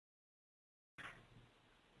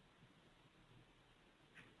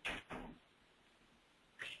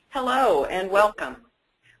Hello and welcome.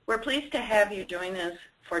 We're pleased to have you join us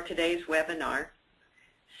for today's webinar,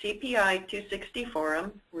 CPI 260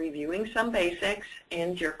 Forum, Reviewing Some Basics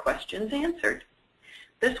and Your Questions Answered.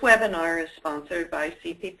 This webinar is sponsored by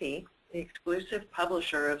CPP, the exclusive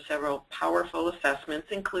publisher of several powerful assessments,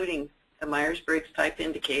 including the Myers-Briggs Type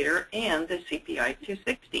Indicator and the CPI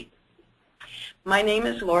 260. My name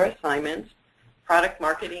is Laura Simons, Product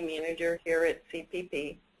Marketing Manager here at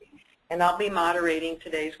CPP, and I'll be moderating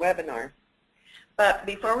today's webinar. But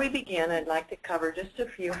before we begin, I'd like to cover just a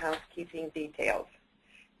few housekeeping details.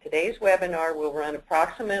 Today's webinar will run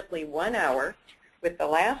approximately 1 hour, with the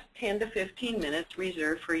last 10 to 15 minutes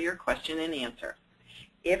reserved for your question and answer.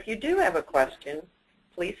 If you do have a question,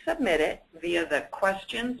 please submit it via the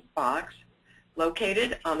questions box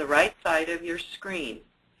located on the right side of your screen.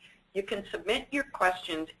 You can submit your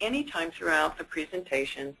questions anytime throughout the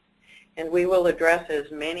presentation, and we will address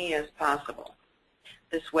as many as possible.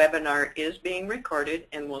 This webinar is being recorded,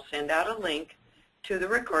 and we'll send out a link to the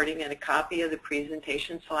recording and a copy of the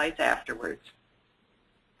presentation slides afterwards.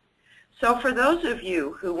 So for those of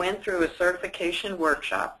you who went through a certification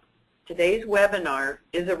workshop, today's webinar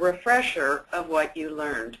is a refresher of what you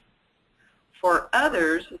learned. For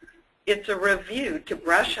others, it's a review to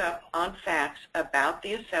brush up on facts about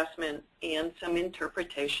the assessment and some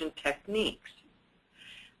interpretation techniques.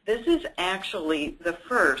 This is actually the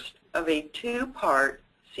first of a two-part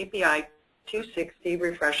CPI 260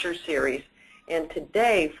 refresher series, and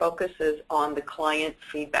today focuses on the client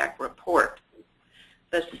feedback report.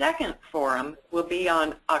 The second forum will be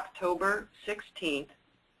on October 16th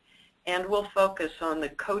and will focus on the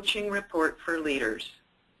coaching report for leaders.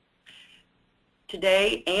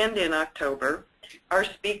 Today and in October, our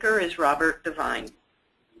speaker is Robert Devine.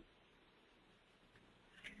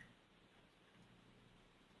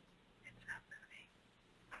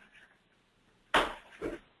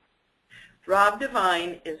 Rob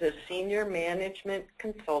Devine is a senior management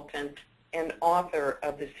consultant and author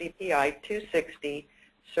of the CPI 260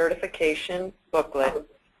 certification booklet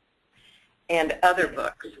and other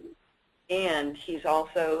books. And he's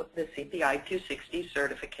also the CPI 260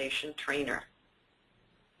 certification trainer.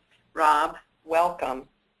 Rob, welcome.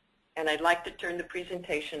 And I'd like to turn the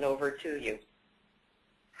presentation over to you.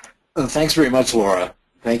 Thanks very much, Laura.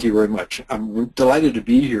 Thank you very much. I'm delighted to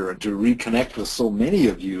be here and to reconnect with so many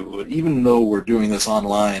of you, even though we're doing this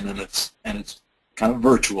online and it's kind of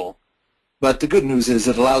virtual. But the good news is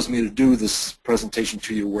it allows me to do this presentation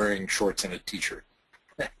to you wearing shorts and a t-shirt.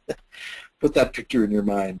 Put that picture in your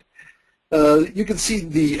mind. You can see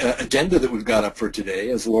the agenda that we've got up for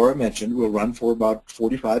today. As Laura mentioned, we'll run for about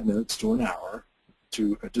 45 minutes to an hour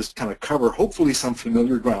to just kind of cover hopefully some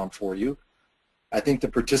familiar ground for you. I think the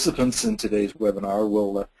participants in today's webinar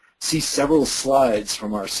will see several slides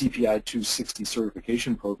from our CPI 260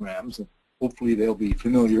 certification programs, and hopefully they'll be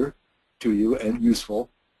familiar to you and useful.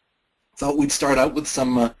 Thought we'd start out with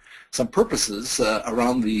some purposes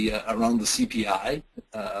around the CPI.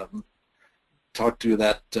 Talk to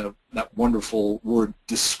that wonderful word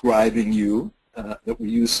describing you that we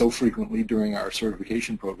use so frequently during our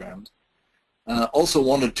certification programs. Also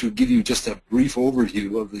wanted to give you just a brief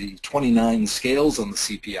overview of the 29 scales on the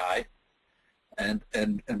CPI and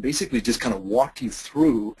basically just kind of walk you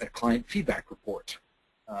through a client feedback report.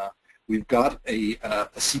 We've got a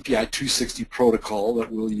CPI 260 protocol that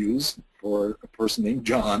we'll use for a person named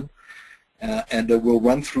John, and we'll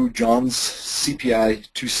run through John's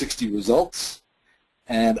CPI 260 results,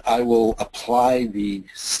 and I will apply the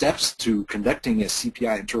steps to conducting a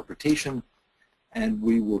CPI interpretation, and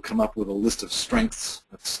we will come up with a list of strengths,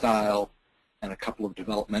 of style, and a couple of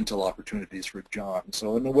developmental opportunities for John.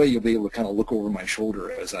 So in a way, you'll be able to kind of look over my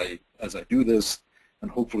shoulder as I do this,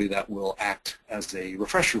 and hopefully that will act as a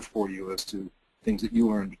refresher for you as to things that you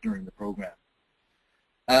learned during the program.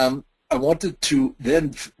 I wanted to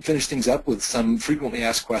then finish things up with some frequently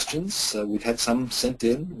asked questions. We've had some sent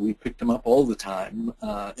in. We pick them up all the time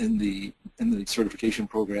in the certification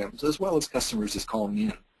programs, as well as customers just calling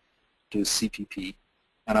in to CPP,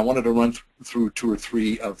 and I wanted to run through 2 or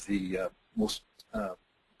 3 of the most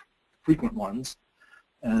frequent ones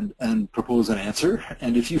and propose an answer.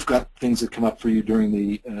 And if you've got things that come up for you during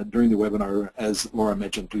the webinar, as Laura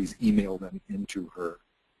mentioned, please email them into her.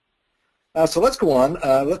 So let's go on.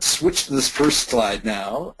 Let's switch to this first slide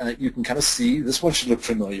now. You can kind of see this one should look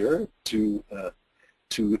familiar to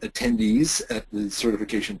attendees at the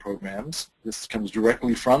certification programs. This comes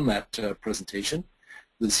directly from that presentation.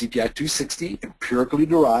 The CPI 260, empirically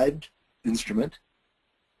derived instrument.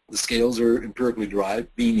 The scales are empirically derived,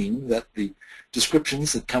 meaning that the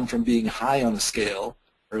descriptions that come from being high on a scale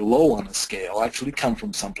or low on a scale actually come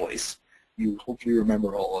from someplace. you hopefully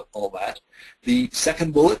remember all that. The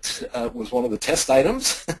second bullet was one of the test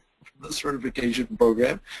items from the certification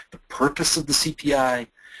program. The purpose of the CPI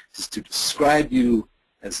is to describe you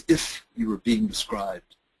as if you were being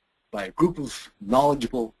described by a group of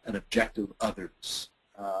knowledgeable and objective others.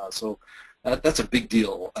 So that's a big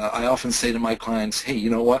deal. I often say to my clients, hey, you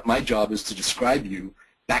know what, my job is to describe you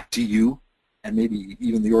back to you and maybe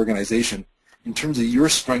even the organization in terms of your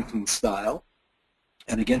strength and style.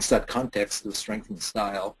 And against that context of strength and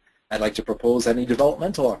style, I'd like to propose any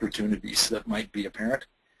developmental opportunities that might be apparent.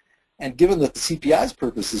 And given that the CPI's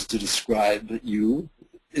purpose is to describe you,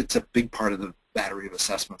 it's a big part of the battery of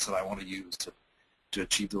assessments that I want to use to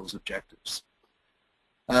achieve those objectives.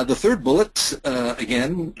 The third bullet,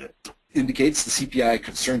 again, indicates the CPI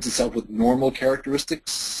concerns itself with normal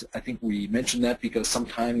characteristics. I think we mentioned that because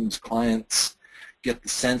sometimes clients get the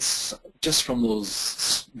sense just from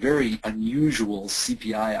those very unusual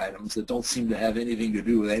CPI items that don't seem to have anything to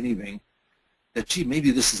do with anything, that, gee,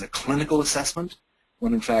 maybe this is a clinical assessment,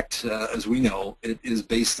 when in fact, as we know, it is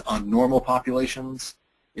based on normal populations,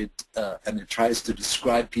 and it tries to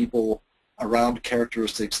describe people around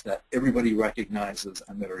characteristics that everybody recognizes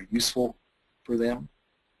and that are useful for them.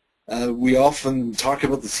 We often talk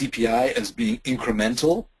about the CPI as being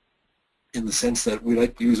incremental, in the sense that we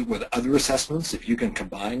like to use it with other assessments. If you can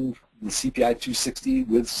combine the CPI 260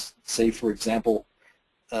 with, say, for example,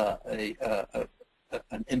 an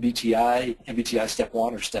MBTI Step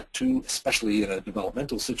 1 or Step 2, especially in a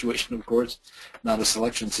developmental situation, of course, not a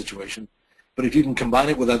selection situation. But if you can combine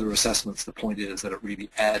it with other assessments, the point is that it really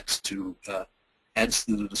adds to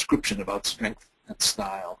the description about strength and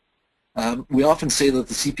style. We often say that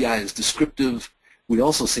the CPI is descriptive. We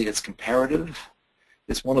also say it's comparative.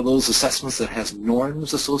 It's one of those assessments that has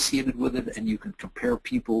norms associated with it, and you can compare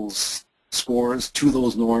people's scores to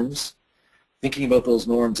those norms, thinking about those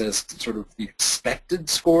norms as sort of the expected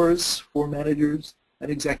scores for managers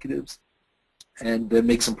and executives, and then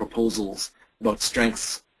make some proposals about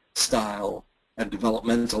strengths, style, and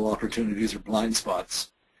developmental opportunities or blind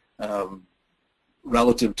spots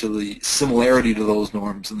relative to the similarity to those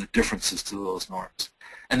norms and the differences to those norms.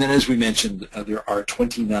 And then, as we mentioned, there are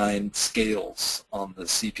 29 scales on the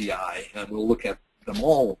CPI, and we'll look at them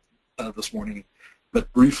all this morning,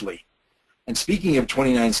 but briefly. And speaking of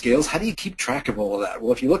 29 scales, how do you keep track of all of that?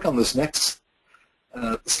 Well, if you look on this next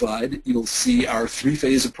slide, you'll see our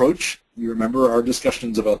three-phase approach. You remember our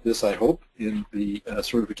discussions about this, I hope, in the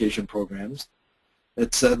certification programs.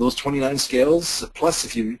 It's those 29 scales, plus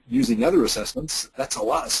if you're using other assessments, that's a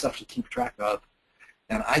lot of stuff to keep track of.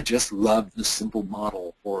 And I just love this simple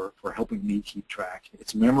model for helping me keep track.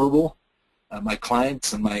 It's memorable. My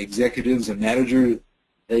clients and my executives and managers,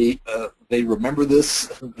 they remember this.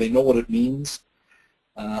 They know what it means.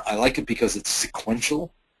 I like it because it's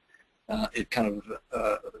sequential. It kind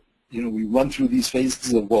of, we run through these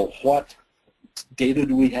phases of, well, what data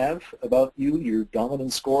do we have about you? Your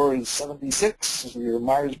dominant score is 76. Your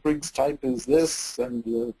Myers-Briggs type is this.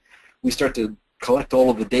 And we start to collect all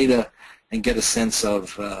of the data and get a sense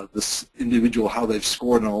of this individual, how they've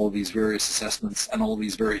scored on all of these various assessments and all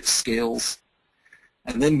these various scales.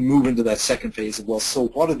 And then move into that second phase of, well, so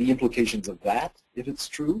what are the implications of that, if it's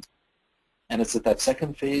true? And it's at that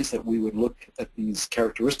second phase that we would look at these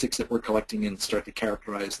characteristics that we're collecting and start to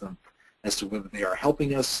characterize them as to whether they are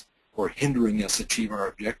helping us or hindering us achieve our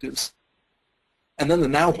objectives. And then the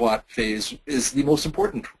now what phase is the most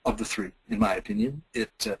important of the three, in my opinion.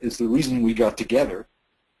 It is the reason we got together,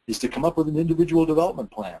 is to come up with an individual development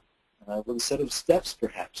plan with a set of steps,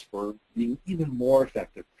 perhaps, for being even more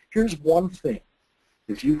effective. Here's one thing.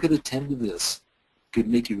 If you could attend to this, it could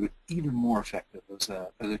make you even more effective as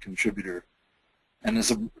a contributor and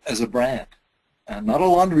as a brand. Not a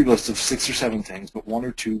laundry list of 6 or 7 things, but 1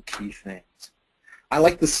 or 2 key things. I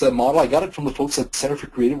like this model. I got it from the folks at Center for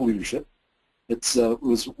Creative Leadership. It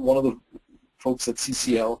was one of the folks at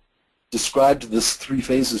CCL described this 3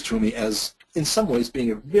 phases to me as, in some ways,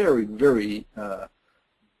 being a very, very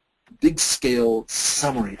big-scale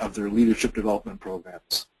summary of their leadership development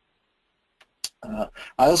programs. I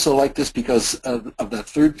also like this because of that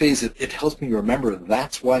third phase. It helps me remember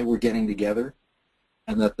that's why we're getting together,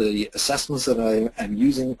 and that the assessments that I am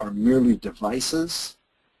using are merely devices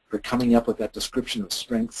for coming up with that description of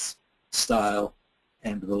strengths, style,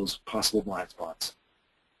 and those possible blind spots.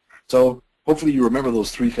 So hopefully you remember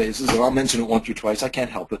those 3 phases, and I'll mention it once or twice. I can't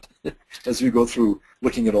help it as we go through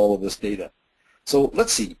looking at all of this data. So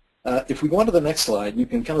let's see. If we go on to the next slide, you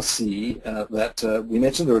can kind of see that we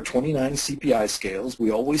mentioned there are 29 CPI scales.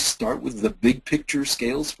 We always start with the big picture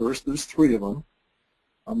scales first. There's 3 of them.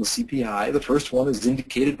 on the CPI. The first one is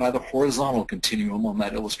indicated by the horizontal continuum on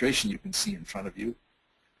that illustration you can see in front of you.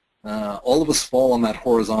 All of us fall on that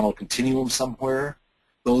horizontal continuum somewhere.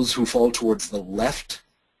 Those who fall towards the left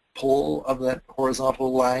pole of that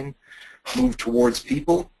horizontal line move towards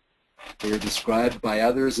people. They are described by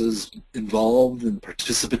others as involved and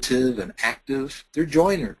participative and active. They're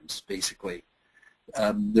joiners, basically.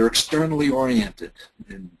 They're externally oriented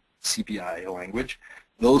in CPI language.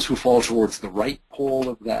 Those who fall towards the right pole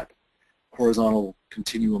of that horizontal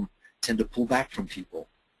continuum tend to pull back from people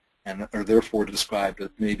and are therefore described as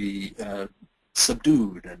maybe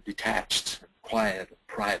subdued and detached, and quiet, and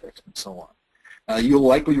private, and so on. You'll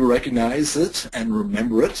likely recognize it and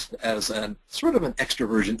remember it as a sort of an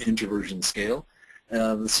extroversion-introversion scale.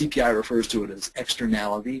 The CPI refers to it as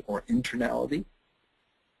externality or internality.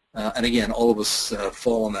 And again, all of us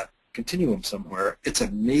fall on that continuum somewhere. It's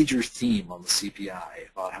a major theme on the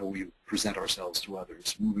CPI about how we present ourselves to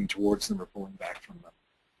others, moving towards them or pulling back from them.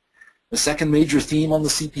 The second major theme on the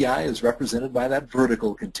CPI is represented by that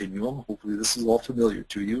vertical continuum. Hopefully this is all familiar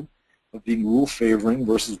to you, of being rule favoring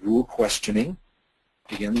versus rule questioning.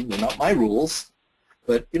 Again, they're not my rules,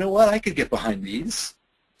 but you know what? I could get behind these.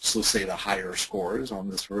 So say the higher scores on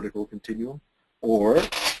this vertical continuum. Or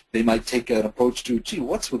they might take an approach to, gee,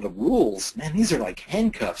 what's with the rules? Man, these are like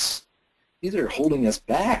handcuffs. These are holding us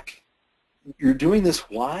back. You're doing this,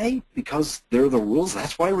 why? Because they're the rules,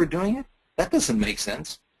 that's why we're doing it? That doesn't make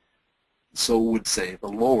sense. So would say the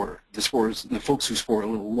lower, the folks who score a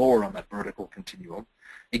little lower on that vertical continuum.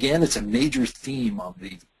 Again, it's a major theme on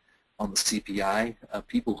the CPI.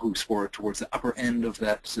 People who score towards the upper end of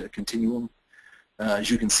that continuum. As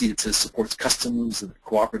you can see, it says supports customs and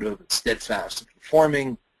cooperative and steadfast and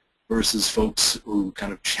conforming, versus folks who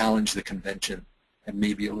kind of challenge the convention and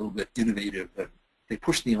maybe a little bit innovative, and they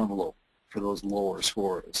push the envelope for those lower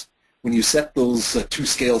scores. When you set those two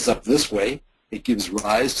scales up this way, it gives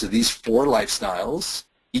rise to these four lifestyles.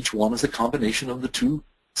 Each one is a combination of the two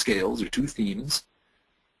scales or two themes.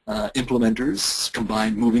 Implementers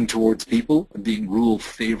combine moving towards people and being rule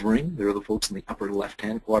favoring. They're the folks in the upper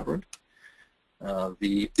left-hand quadrant.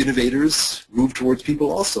 The innovators move towards people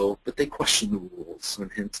also, but they question the rules, and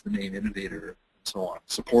hence the name innovator, and so on.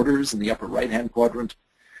 Supporters in the upper right-hand quadrant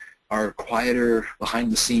are quieter,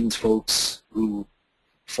 behind-the-scenes folks who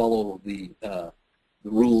follow the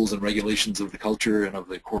rules and regulations of the culture and of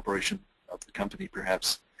the corporation, of the company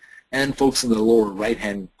perhaps. And folks in the lower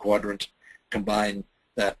right-hand quadrant combine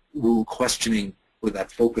that rule questioning with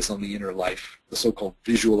that focus on the inner life, the so-called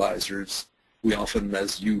visualizers. We often,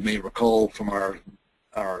 as you may recall from our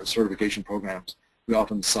certification programs, we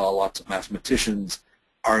often saw lots of mathematicians,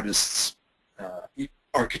 artists,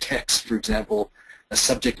 architects, for example, as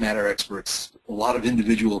subject matter experts. A lot of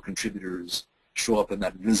individual contributors show up in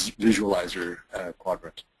that visualizer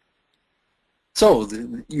quadrant. So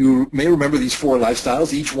you may remember these four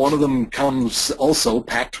lifestyles. Each one of them comes also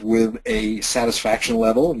packed with a satisfaction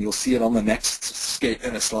level, and you'll see it on the next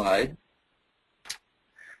slide.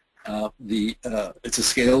 It's a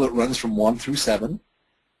scale that runs from 1 through 7.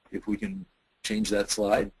 If we can change that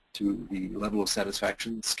slide to the level of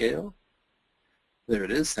satisfaction scale. There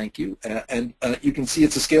it is, thank you. And you can see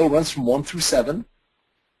it's a scale that runs from 1 through 7.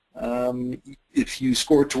 If you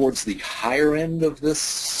score towards the higher end of this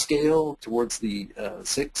scale, towards the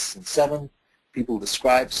 6 and 7, people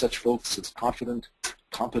describe such folks as confident,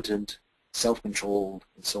 competent, self-controlled,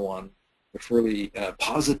 and so on. They're fairly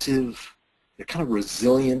positive. They're kind of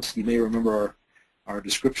resilient. You may remember our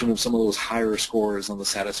description of some of those higher scores on the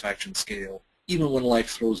satisfaction scale. Even when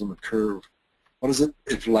life throws them a curve, what is it?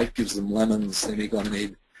 If life gives them lemons, they make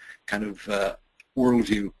lemonade kind of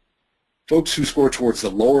worldview. Folks who score towards the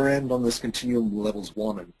lower end on this continuum, levels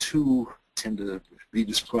 1 and 2, tend to be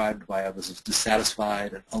described by others as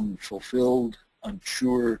dissatisfied and unfulfilled,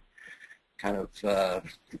 unsure. Kind of,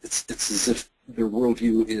 it's as if their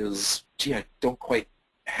worldview is, gee, I don't quite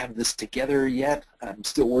have this together yet. I'm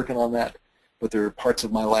still working on that, but there are parts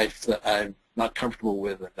of my life that I'm not comfortable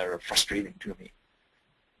with and they're frustrating to me.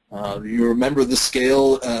 You remember the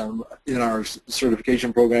scale in our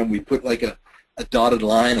certification program, we put like a dotted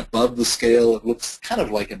line above the scale. It looks kind of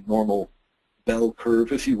like a normal bell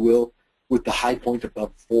curve, if you will, with the high point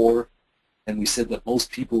above 4. And we said that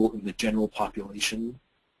most people in the general population,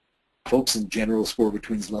 folks in general, score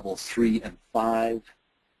between level 3 and 5.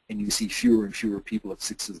 And you see fewer and fewer people at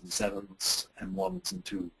 6s and 7s and 1s and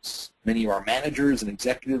 2s. Many of our managers and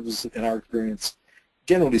executives, in our experience,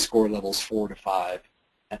 generally score levels 4 to 5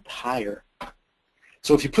 and higher.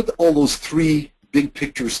 So if you put all those three big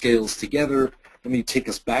picture scales together, let me take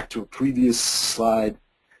us back to a previous slide.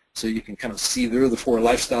 So you can kind of see there are the 4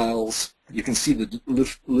 lifestyles. You can see the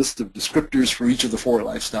list of descriptors for each of the 4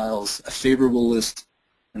 lifestyles, a favorable list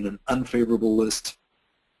and an unfavorable list.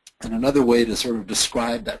 And another way to sort of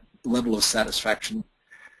describe that level of satisfaction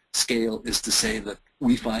scale is to say that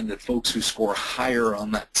we find that folks who score higher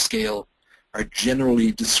on that scale are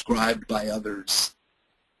generally described by others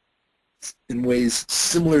in ways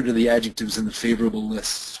similar to the adjectives in the favorable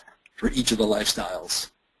list for each of the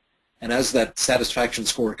lifestyles. And as that satisfaction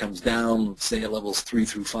score comes down, say at levels 3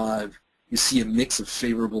 through 5, you see a mix of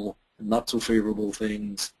favorable and not so favorable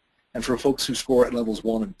things. And for folks who score at levels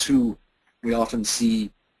 1 and 2, we often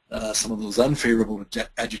see some of those unfavorable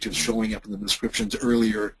adjectives showing up in the descriptions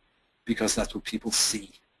earlier because that's what people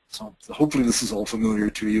see. So hopefully this is all familiar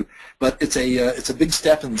to you. But it's a big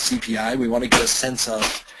step in the CPI. We want to get a sense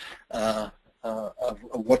of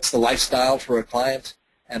what's the lifestyle for a client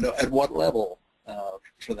and at what level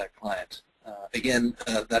for that client. Again,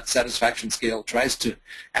 that satisfaction scale tries to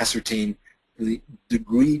ascertain the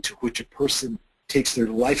degree to which a person takes their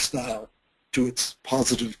lifestyle to its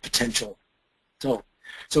positive potential.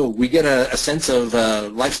 So we get a sense of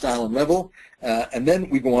lifestyle and level, and then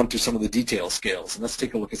we go on to some of the detail scales. And let's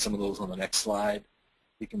take a look at some of those on the next slide.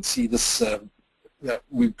 You can see this.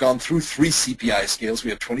 We've gone through 3 CPI scales.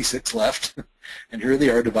 We have 26 left, and here they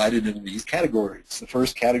are divided into these categories. The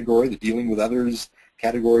first category, the dealing with others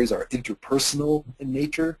categories, are interpersonal in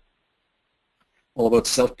nature, all about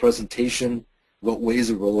self-presentation, about ways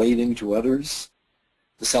of relating to others.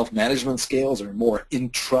 The self-management scales are more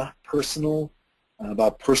intrapersonal,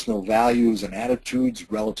 about personal values and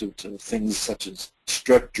attitudes relative to things such as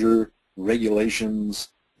structure, regulations,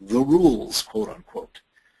 the rules, quote unquote.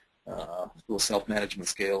 Those self-management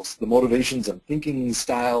scales. The motivations and thinking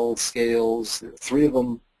style scales, there are 3 of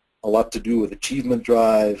them, a lot to do with achievement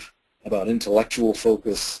drive, about intellectual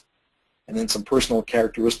focus, and then some personal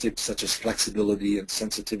characteristics such as flexibility and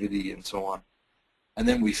sensitivity and so on. And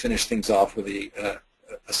then we finish things off with a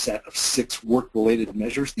set of 6 work-related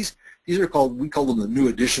measures. These are called, we call them the new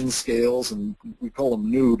addition scales, and we call them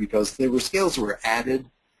new because they were scales that were added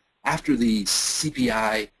after the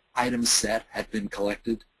CPI item set had been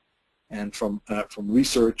collected, and from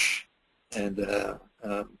research, and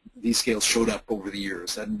these scales showed up over the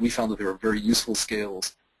years, and we found that they were very useful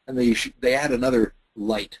scales, and they add another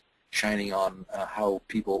light shining on how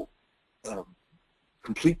people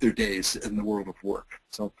complete their days in the world of work.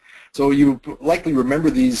 So you likely remember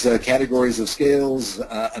these categories of scales,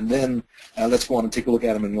 and then let's go on and take a look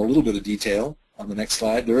at them in a little bit of detail on the next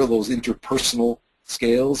slide. There are those interpersonal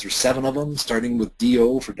scales. There's 7 of them, starting with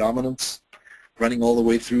DO for dominance, running all the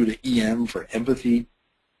way through to EM for empathy.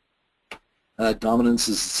 Dominance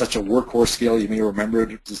is such a workhorse scale. You may remember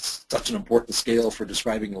it. It's such an important scale for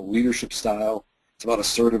describing a leadership style. It's about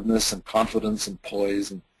assertiveness and confidence and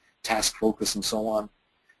poise and task focus and so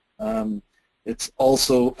on. It's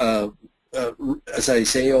also, as I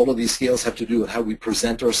say, all of these scales have to do with how we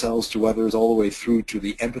present ourselves to others, all the way through to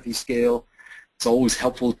the empathy scale. It's always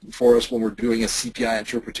helpful for us when we're doing a CPI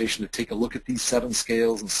interpretation to take a look at these 7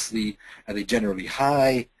 scales and see, are they generally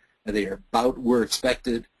high? Are they about where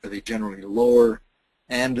expected? Are they generally lower?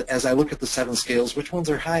 And as I look at the 7 scales, which ones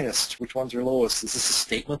are highest? Which ones are lowest? Is this a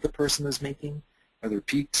statement the person is making? Are there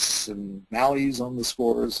peaks and valleys on the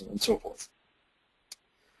scores and so forth?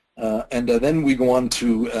 Then we go on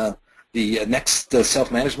to the next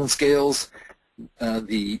self-management scales.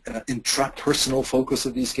 The intrapersonal focus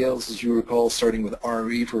of these scales, as you recall, starting with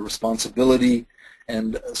RE for responsibility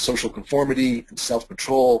and social conformity and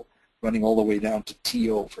self-control, running all the way down to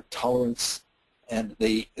TO for tolerance. And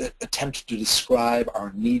they attempt to describe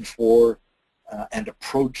our need for and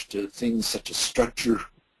approach to things such as structure,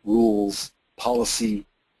 rules, policy.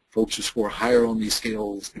 Folks who score higher on these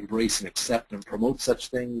scales embrace and accept and promote such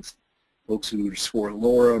things. Folks who score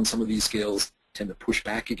lower on some of these scales tend to push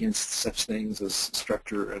back against such things as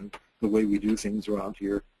structure and the way we do things around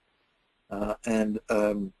here. And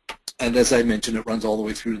as I mentioned, it runs all the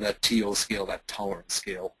way through to that TO scale, that tolerance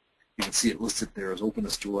scale. You can see it listed there as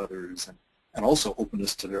openness to others and also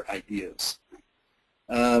openness to their ideas.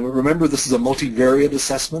 Remember, this is a multivariate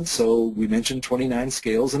assessment, so we mentioned 29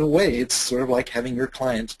 scales. In a way, it's sort of like having your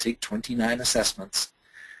client take 29 assessments.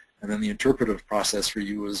 And then the interpretive process for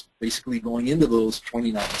you is basically going into those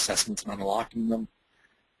 29 assessments and unlocking them,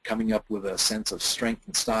 coming up with a sense of strength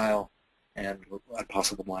and style, and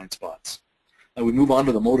possible blind spots. We move on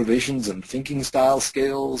to the motivations and thinking style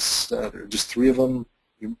scales. There are just 3 of them.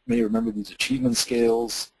 You may remember these achievement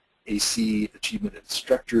scales, AC, achievement in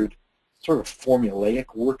structured, sort of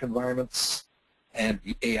formulaic work environments, and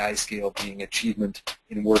the AI scale being achievement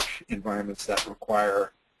in work environments that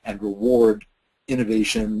require and reward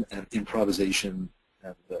innovation and improvisation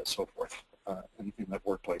and so forth in that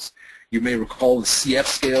workplace. You may recall the CF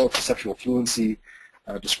scale, conceptual fluency,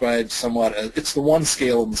 described somewhat as, it's the one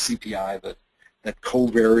scale in the CPI that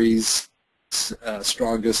co-varies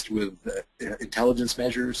strongest with intelligence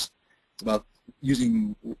measures. It's about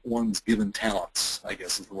using one's given talents, I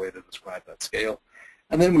guess is the way to describe that scale.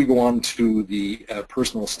 And then we go on to the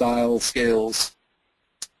personal style scales,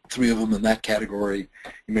 3 of them in that category.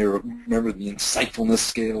 You may remember the insightfulness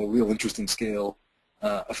scale, a real interesting scale,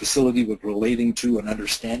 a facility with relating to and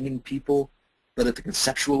understanding people, but at the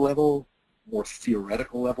conceptual level, more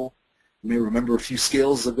theoretical level. You may remember a few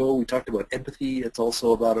scales ago we talked about empathy. It's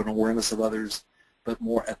also about an awareness of others, but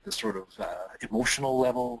more at the sort of emotional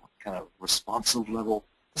level, kind of responsive level.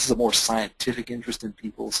 This is a more scientific interest in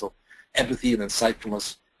people, so empathy and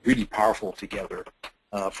insightfulness really powerful together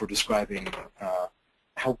for describing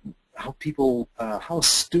how people, how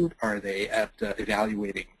astute are they at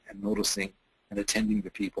evaluating and noticing and attending to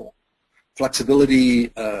people.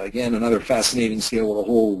 Flexibility, again, another fascinating scale with a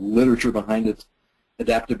whole literature behind it.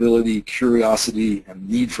 Adaptability, curiosity, and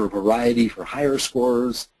need for variety for higher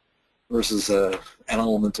scorers versus an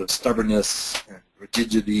element of stubbornness and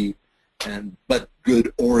rigidity, but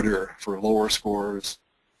good order for lower scorers.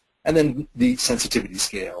 And then the sensitivity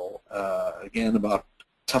scale, again, about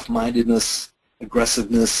tough-mindedness,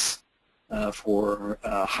 aggressiveness for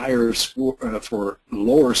higher score, for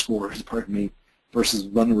lower scores, pardon me, versus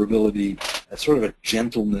vulnerability, sort of a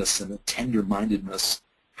gentleness and a tender-mindedness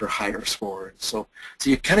for higher scores. So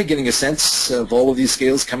you're kind of getting a sense of all of these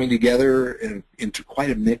scales coming together into quite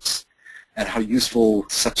a mix, and how useful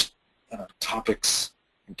such topics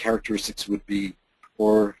and characteristics would be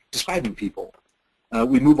for describing people.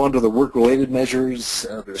 We move on to the work-related measures.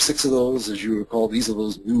 There are 6 of those. As you recall, these are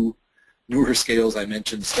those newer scales I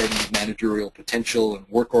mentioned, starting with managerial potential and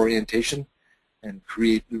work orientation, and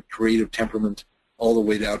creative temperament, all the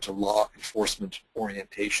way down to law enforcement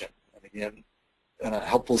orientation. And again,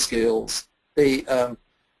 helpful scales. They,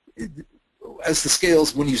 as the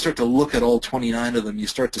scales, when you start to look at all 29 of them, you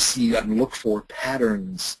start to see and look for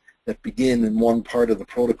patterns that begin in one part of the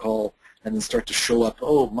protocol and then start to show up.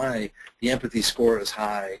 Oh my, the empathy score is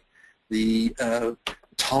high, the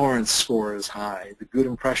tolerance score is high, the good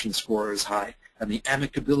impression score is high, and the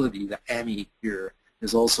amicability, the AMI here,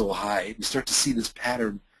 is also high. You start to see this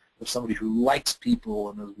pattern of somebody who likes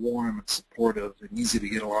people and is warm and supportive and easy to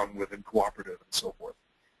get along with and cooperative and so forth.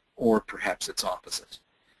 Or perhaps it's opposite.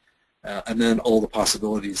 And then all the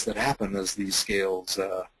possibilities that happen as these scales,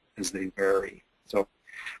 as they vary.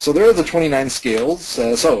 So there are the 29 scales.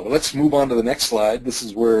 So let's move on to the next slide. This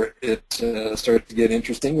is where it starts to get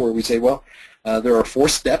interesting, where we say, well, there are 4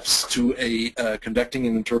 steps to a conducting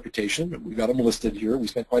an interpretation. We've got them listed here. We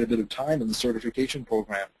spent quite a bit of time in the certification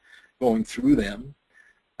program going through them.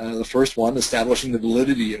 The first one, establishing the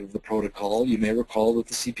validity of the protocol. You may recall that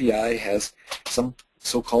the CPI has some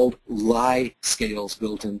so-called lie scales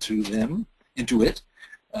built into it.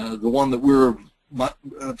 The one that we're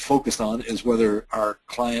focused on is whether our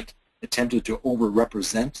client attempted to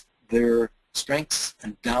over-represent their strengths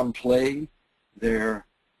and downplay their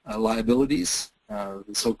liabilities, the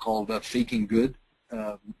so-called faking good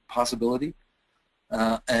possibility.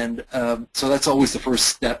 So that's always the first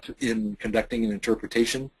step in conducting an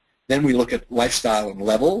interpretation. Then we look at lifestyle and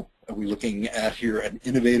level. Are we looking at here an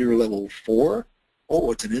innovator level 4?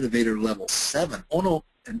 Oh, it's an innovator level 7. Oh no,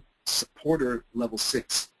 and supporter level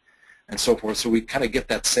 6, and so forth. So we kind of get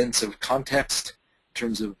that sense of context in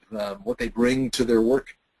terms of what they bring to their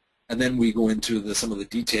work. And then we go into some of the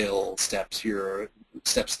detail steps here,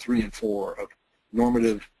 steps 3 and 4 of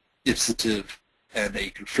normative, ipsative, and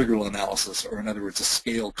a configural analysis, or in other words, a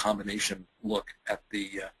scale combination look at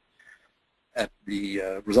the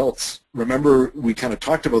results. Remember, we kind of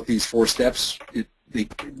talked about these 4 steps. The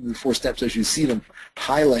 4 steps, as you see them,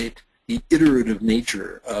 highlight the iterative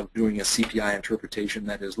nature of doing a CPI interpretation,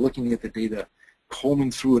 that is, looking at the data,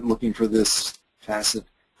 combing through it, looking for this facet,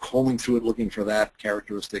 combing through it, looking for that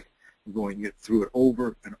characteristic, and going through it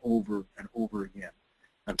over and over and over again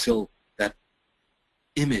until that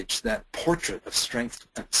image, that portrait of strength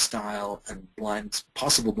and style and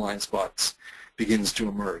possible blind spots begins to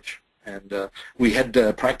emerge. And we had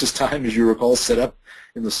practice time, as you recall, set up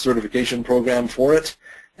in the certification program for it.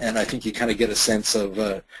 And I think you kind of get a sense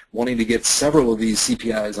of wanting to get several of these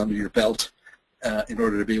CPIs under your belt in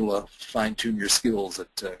order to be able to fine-tune your skills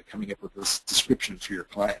at coming up with this description for your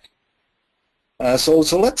client. So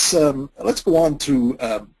let's go on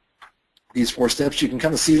to these 4 steps. You can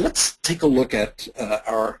kind of see. Let's take a look at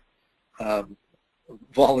our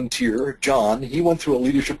volunteer, John. He went through a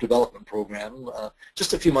leadership development program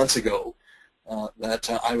just a few months ago,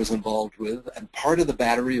 that I was involved with, and part of the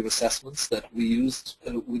battery of assessments that we used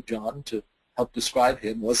with John to help describe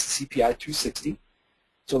him was CPI 260.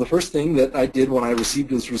 So the first thing that I did when I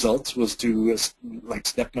received his results was to, like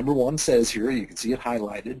step number 1 says here, you can see it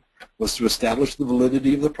highlighted, was to establish the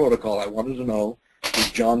validity of the protocol. I wanted to know,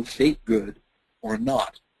 is John fake good or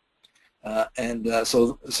not?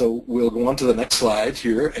 So we'll go on to the next slide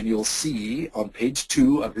here, and you'll see on page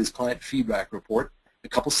 2 of his client feedback report a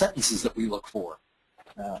couple sentences that we look for.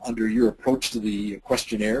 Under your approach to the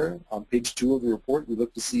questionnaire, on page 2 of the report, we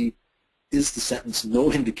look to see, is the sentence "no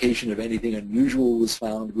indication of anything unusual was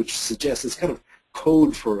found," which suggests it's kind of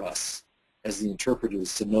code for us as the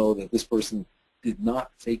interpreters to know that this person did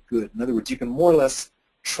not fake good. In other words, you can more or less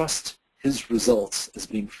trust his results as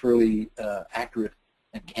being fairly accurate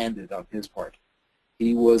and candid on his part.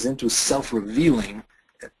 He was into self-revealing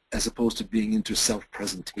as opposed to being into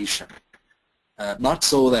self-presentation. Not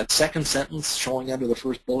so that second sentence showing under the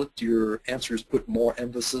first bullet, your answers put more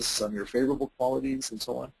emphasis on your favorable qualities and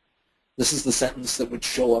so on. This is the sentence that would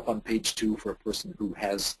show up on page 2 for a person who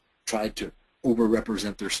has tried to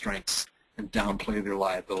over-represent their strengths and downplay their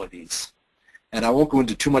liabilities. And I won't go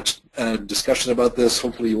into too much discussion about this.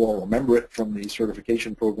 Hopefully you all remember it from the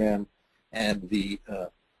certification program and the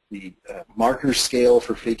marker scale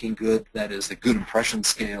for faking good, that is the good impression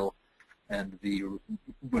scale. And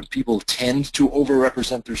when people tend to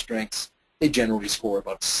over-represent their strengths, they generally score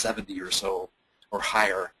about 70 or so or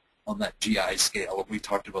higher on that GI scale. We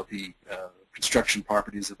talked about the construction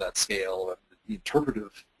properties of that scale and the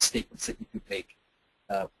interpretive statements that you can make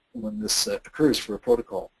when this occurs for a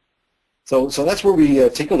protocol. So that's where we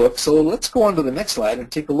take a look. So let's go on to the next slide and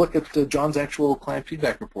take a look at John's actual client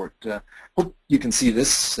feedback report. Hope you can see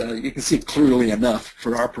this. You can see it clearly enough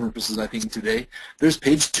for our purposes, I think, today. There's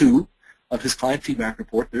page 2 of his client feedback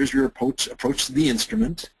report. There's your approach to the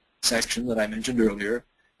instrument section that I mentioned earlier.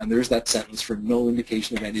 And there's that sentence for "no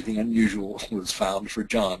indication of anything unusual was found" for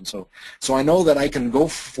John. So I know that I can go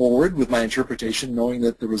forward with my interpretation knowing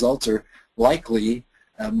that the results are likely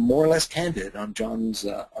more or less candid on John's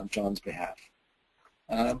behalf.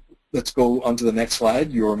 Let's go on to the next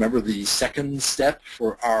slide. You'll remember the second step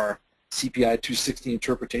for our CPI 260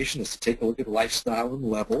 interpretation is to take a look at lifestyle and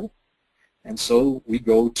level. And so we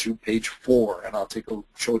go to page 4, and I'll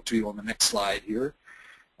show it to you on the next slide here.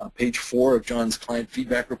 Page 4 of John's client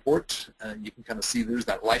feedback report, you can kind of see there's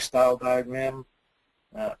that lifestyle diagram.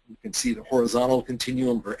 You can see the horizontal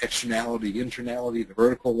continuum for externality, internality, the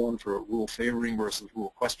vertical one for rule favoring versus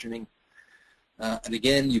rule questioning. And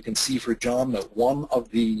again, you can see for John that one of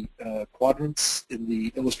the quadrants in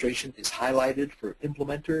the illustration is highlighted for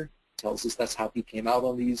implementer. It tells us that's how he came out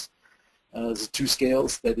on these 2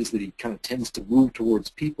 scales. That is that he kind of tends to move towards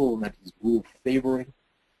people and that he's rule favoring.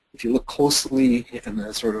 If you look closely in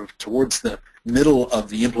the sort of towards the middle of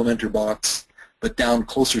the implementer box, but down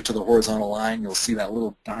closer to the horizontal line, you'll see that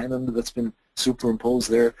little diamond that's been superimposed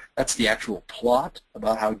there. That's the actual plot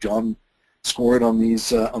about how John scored on these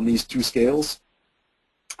 2 scales.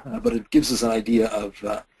 But it gives us an idea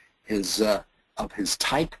of his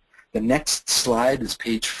type. The next slide is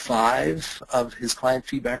page 5 of his client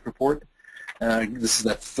feedback report. This is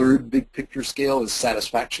that third big picture scale, his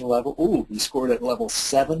satisfaction level. Ooh, he scored at level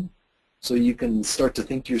 7. So you can start to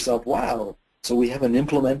think to yourself, wow, so we have an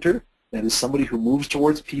implementer that is somebody who moves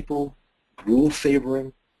towards people, rule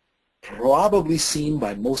favoring, probably seen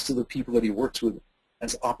by most of the people that he works with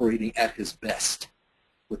as operating at his best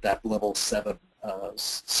with that level 7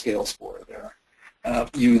 scale score there.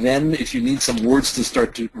 You then, if you need some words to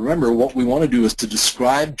start to remember, what we want to do is to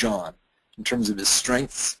describe John in terms of his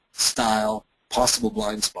strengths, style, possible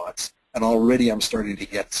blind spots, and already I'm starting to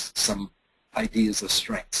get some ideas of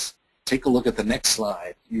strengths. Take a look at the next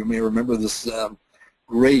slide. You may remember this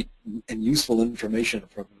great and useful information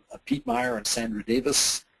from Pete Meyer and Sandra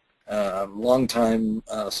Davis, longtime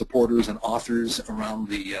supporters and authors around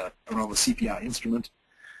the CPI instrument,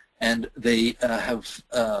 and they have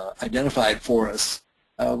identified for us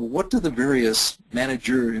what do the various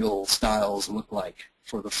managerial styles look like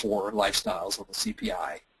for the 4 lifestyles of the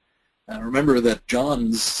CPI. Remember that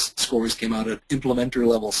John's scores came out at implementer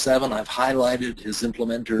level 7. I've highlighted his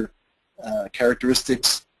implementer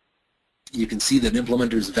characteristics. You can see that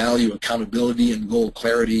implementers value accountability and goal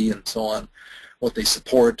clarity and so on, what they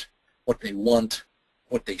support, what they want,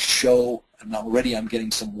 what they show, and already I'm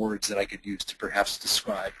getting some words that I could use to perhaps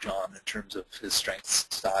describe John in terms of his strengths,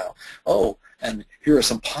 style. Oh, and here are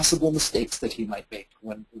some possible mistakes that he might make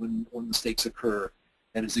when mistakes occur.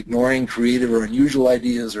 That is ignoring creative or unusual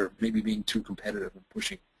ideas, or maybe being too competitive and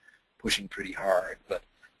pushing pretty hard. But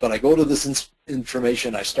But I go to this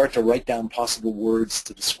information, I start to write down possible words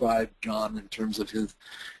to describe John in terms of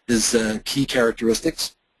his key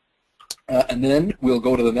characteristics. And then we'll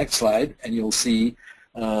go to the next slide, and you'll see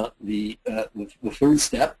the third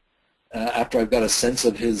step. After I've got a sense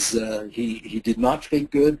of his, he did not fake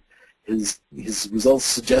good. His results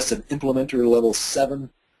suggest an implementer level 7,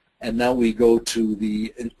 and now we go to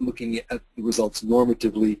the looking at the results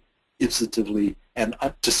normatively, ipsatively, and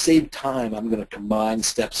to save time, I'm going to combine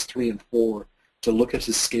steps 3 and 4 to look at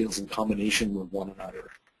his scales in combination with one another.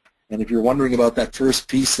 And if you're wondering about that first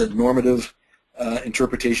piece, the normative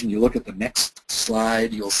interpretation, you look at the next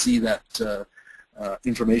slide, you'll see that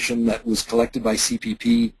information that was collected by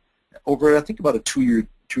CPP over, I think, about a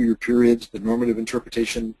two-year period, the normative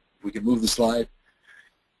interpretation. We can move the slide.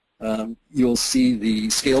 You'll see the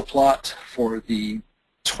scale plot for the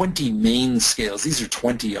 20 main scales. These are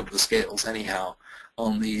 20 of the scales, anyhow,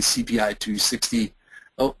 on the CPI 260.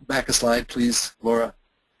 Oh, back a slide, please, Laura.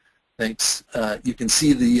 Thanks. You can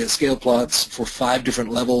see the scale plots for 5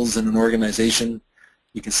 different levels in an organization.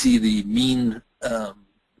 You can see the mean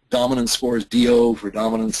dominance scores, DO for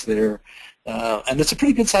dominance there. And it's a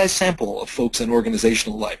pretty good sized sample of folks in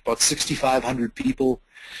organizational life, about 6,500 people.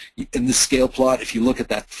 In this scale plot, if you look at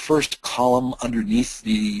that first column underneath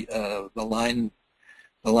the line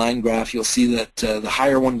graph, you'll see that the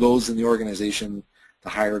higher one goes in the organization, the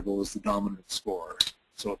higher goes the dominance score.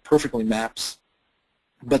 So it perfectly maps.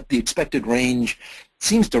 But the expected range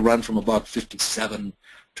seems to run from about 57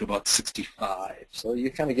 to about 65. So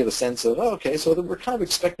you kind of get a sense of, oh, okay, so we're kind of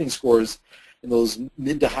expecting scores in those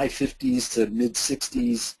mid to high 50s to mid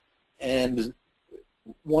 60s. And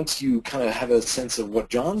once you kind of have a sense of what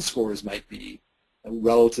John's scores might be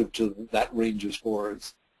relative to that range of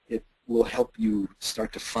scores, it will help you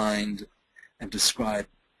start to find and describe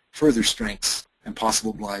further strengths and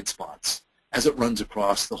possible blind spots as it runs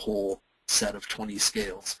across the whole set of 20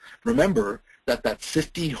 scales. Remember that that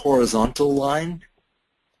 50 horizontal line,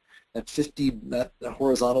 that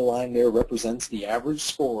horizontal line there represents the average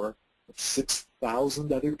score of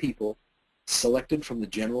 6,000 other people selected from the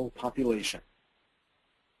general population.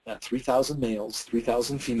 3,000 males,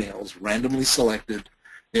 3,000 females, randomly selected.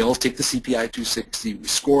 They all take the CPI 260. We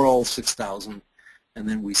score all 6,000, and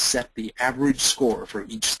then we set the average score for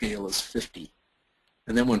each scale as 50.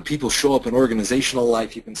 And then when people show up in organizational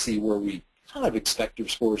life, you can see where we kind of expect their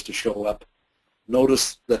scores to show up.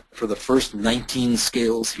 Notice that for the first 19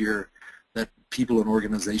 scales here, that people in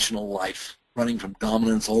organizational life, running from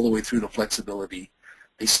dominance all the way through to flexibility,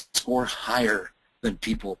 they score higher than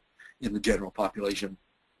people in the general population,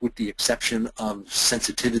 with the exception of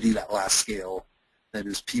sensitivity, that last scale. That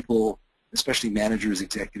is, people, especially managers,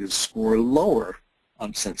 executives, score lower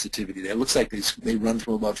on sensitivity. It looks like they run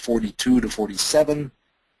from about 42 to 47.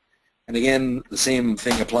 And again, the same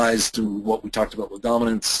thing applies to what we talked about with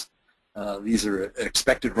dominance. These are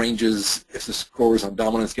expected ranges. If the scores on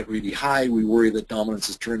dominance get really high, we worry that dominance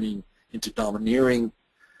is turning into domineering.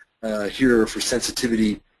 Here for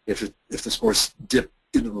sensitivity, if the scores dip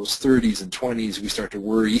into those 30s and 20s, we start to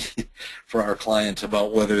worry for our client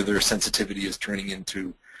about whether their sensitivity is turning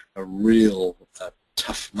into a real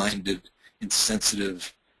tough-minded,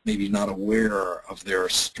 insensitive, maybe not aware of their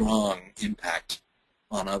strong impact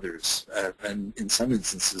on others, and in some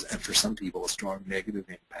instances, and for some people, a strong negative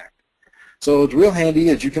impact. So it's real handy,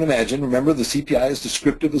 as you can imagine. Remember, the CPI is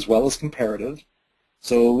descriptive as well as comparative.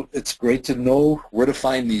 So it's great to know where to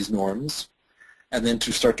find these norms and then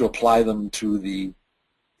to start to apply them to the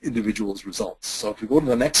individual's results. So if we go to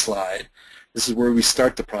the next slide, this is where we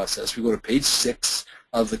start the process. We go to page 6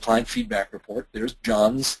 of the client feedback report. There's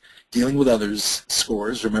John's dealing with others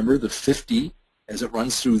scores. Remember, the 50, as it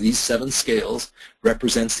runs through these 7 scales,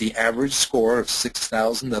 represents the average score of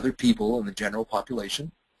 6,000 other people in the general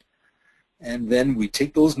population. And then we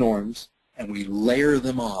take those norms and we layer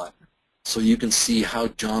them on so you can see how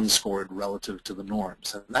John scored relative to the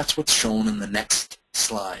norms. And that's what's shown in the next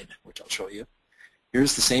slide, which I'll show you.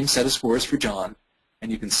 Here's the same set of scores for John,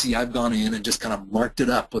 and you can see I've gone in and just kind of marked it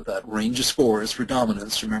up with that range of scores for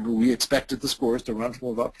dominance. Remember, we expected the scores to run from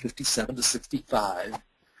about 57 to 65.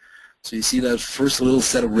 So you see that first little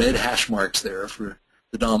set of red hash marks there for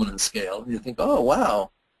the dominance scale. And you think, oh,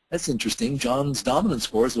 wow, that's interesting. John's dominance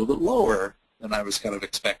score is a little bit lower than I was kind of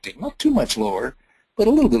expecting. Not too much lower, but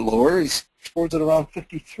a little bit lower. He scores at around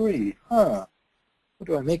 53. Huh. What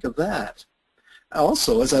do I make of that?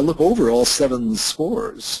 Also, as I look over all 7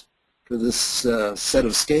 scores for this set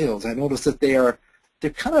of scales, I notice that they're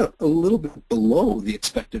kind of a little bit below the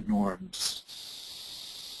expected norms.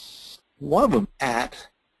 One of them at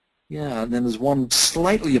Yeah, and then there's one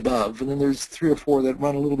slightly above, and then there's 3 or 4 that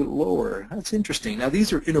run a little bit lower. That's interesting. Now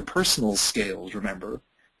these are interpersonal scales, remember,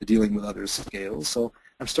 the dealing with others scales. So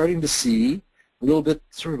I'm starting to see a little bit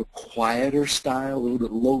sort of a quieter style, a little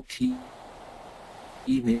bit low-key,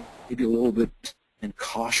 maybe a little bit and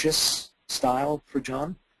cautious style for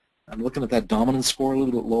John. I'm looking at that dominance score a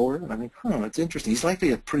little bit lower, and I think, it's interesting. He's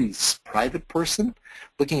likely a pretty private person.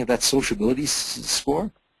 Looking at that sociability score,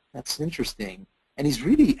 that's interesting. And he's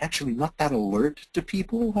really actually not that alert to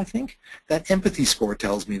people, I think. That empathy score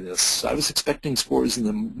tells me this. I was expecting scores in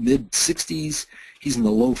the mid-60s. He's in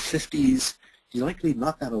the low 50s. He's likely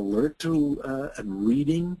not that alert to and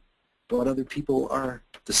reading what other people are,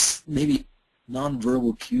 maybe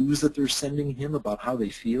nonverbal cues that they're sending him about how they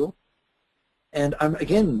feel. And I'm,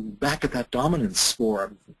 again, back at that dominance score.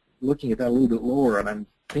 I'm looking at that a little bit lower, and I'm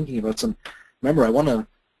thinking about some, remember, I want to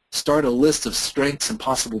start a list of strengths and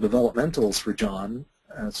possible developmentals for John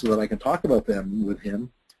so that I can talk about them with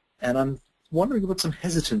him. And I'm wondering about some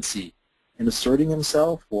hesitancy in asserting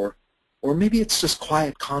himself, or maybe it's just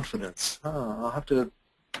quiet confidence. I'll have to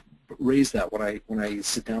raise that when I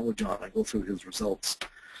sit down with John. I go through his results.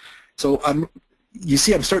 So you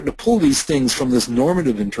see I'm starting to pull these things from this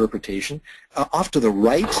normative interpretation. Off to the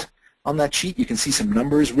right on that sheet, you can see some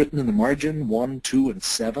numbers written in the margin, 1, 2, and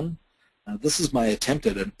 7. This is my attempt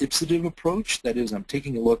at an ipsative approach. That is, I'm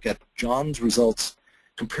taking a look at John's results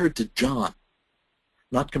compared to John,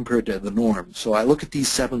 not compared to the norm. So I look at these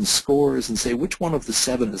 7 scores and say, which one of the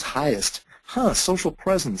 7 is highest? Social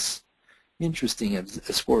presence. Interesting, a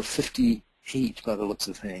score of 58 by the looks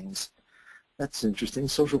of things. That's interesting.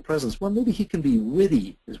 Social presence. Well, maybe he can be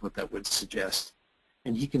witty, is what that would suggest,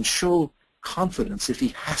 and he can show confidence if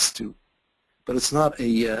he has to. But it's not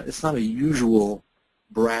a usual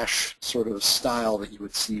brash sort of style that you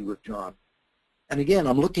would see with John. And again,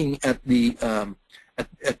 I'm looking at the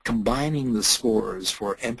at combining the scores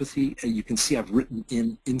for empathy. You can see I've written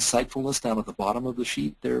in insightfulness down at the bottom of the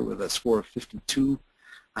sheet there with a score of 52.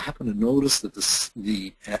 I happen to notice that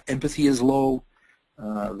the empathy is low.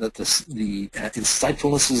 That the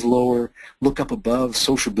insightfulness is lower. Look up above,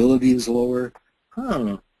 sociability is lower.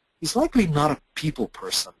 He's likely not a people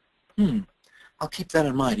person. I'll keep that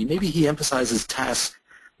in mind. Maybe he emphasizes task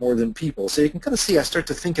more than people. So you can kind of see I start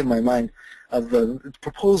to think in my mind of the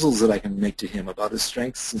proposals that I can make to him about his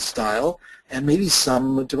strengths and style, and maybe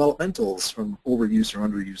some developmentals from overuse or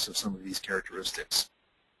underuse of some of these characteristics.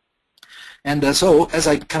 And so as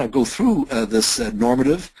I kind of go through this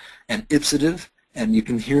normative and ipsative, and you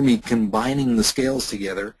can hear me combining the scales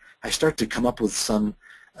together, I start to come up with some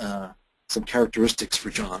characteristics for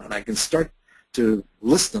John, and I can start to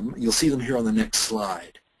list them. You'll see them here on the next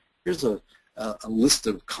slide. Here's a list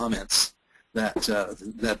of comments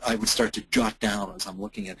that I would start to jot down as I'm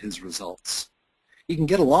looking at his results. He can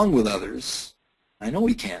get along with others. I know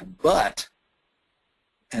he can, but,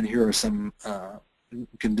 and here are some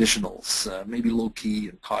conditionals, maybe low-key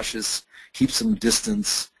and cautious, keep some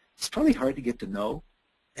distance. It's probably hard to get to know,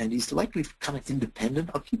 and he's likely kind of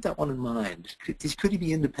independent. I'll keep that one in mind. Could he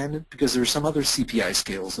be independent? Because there are some other CPI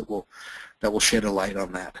scales that will shed a light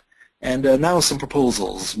on that. And now some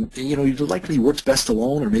proposals. You know, he likely works best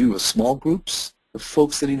alone, or maybe with small groups of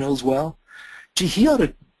folks that he knows well. Gee, he ought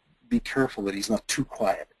to be careful that he's not too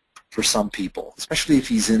quiet for some people, especially if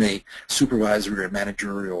he's in a supervisory or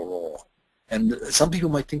managerial role. And some people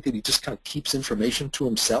might think that he just kind of keeps information to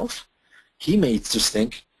himself. He may just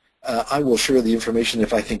think, I will share the information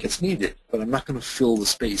if I think it's needed, but I'm not going to fill the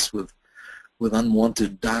space with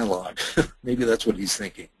unwanted dialogue. Maybe that's what he's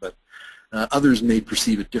thinking, but others may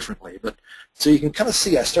perceive it differently. But so you can kind of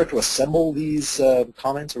see I start to assemble these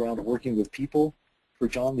comments around working with people. For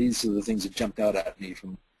John, these are the things that jumped out at me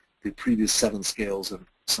from the previous 7 scales and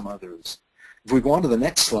some others. If we go on to the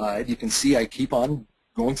next slide, you can see I keep on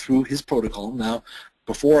going through his protocol. Now,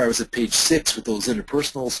 before I was at page 6 with those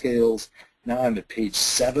interpersonal scales. Now I'm at page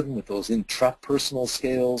 7 with those intrapersonal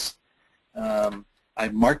scales. I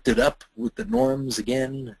marked it up with the norms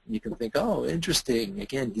again. You can think, oh, interesting.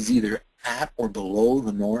 Again, he's either at or below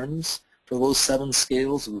the norms for those 7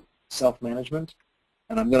 scales of self-management.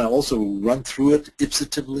 And I'm going to also run through it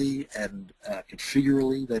ipsatively and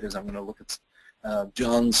configurally. That is, I'm going to look at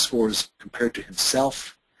John's scores compared to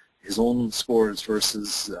himself, his own scores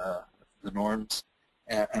versus the norms.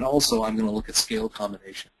 And also, I'm going to look at scale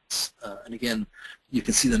combinations. And again, you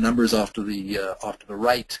can see the numbers off to the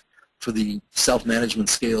right for the self-management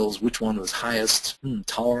scales. Which one was highest?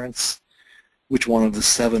 Tolerance. Which one of the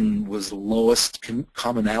 7 was the lowest?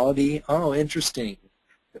 Commonality. Oh, interesting.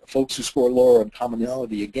 Folks who score lower on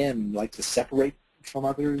commonality again like to separate from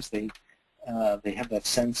others. They have that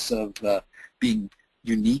sense of being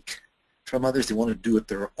unique from others. They want to do it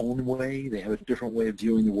their own way. They have a different way of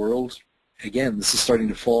viewing the world. Again, this is starting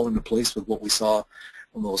to fall into place with what we saw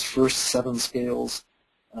on those first 7 scales.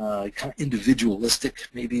 Kind of individualistic,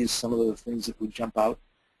 maybe, is some of the things that would jump out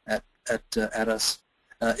at us.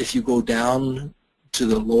 If you go down to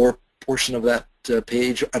the lower portion of that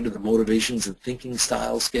page, under the motivations and thinking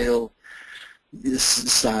style scale, you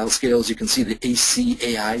can see the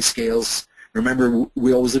ACAI scales. Remember,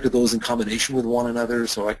 we always look at those in combination with one another,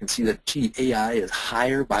 so I can see that, gee, AI is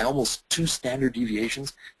higher by almost 2 standard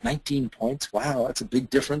deviations, 19 points. Wow, that's a big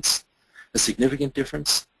difference, a significant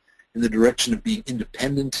difference in the direction of being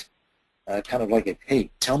independent, kind of like, hey,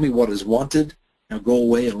 tell me what is wanted, now go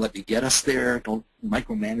away and let me get us there. Don't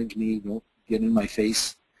micromanage me, don't get in my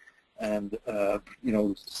face. And, you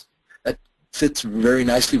know, that fits very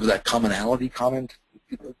nicely with that commonality comment.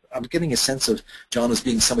 I'm getting a sense of John as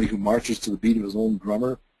being somebody who marches to the beat of his own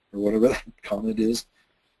drummer, or whatever that comment is.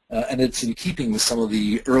 And it's in keeping with some of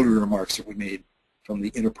the earlier remarks that we made from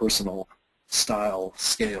the interpersonal style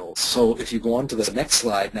scales. So if you go on to the next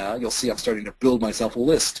slide now, you'll see I'm starting to build myself a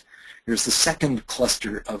list. Here's the second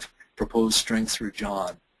cluster of proposed strengths for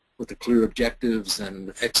John, with the clear objectives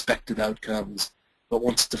and expected outcomes, but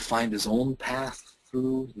wants to find his own path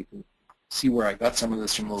through. You can see where I got some of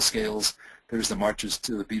this from those scales. There's the marches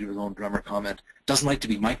to the beat of his own drummer comment. Doesn't like to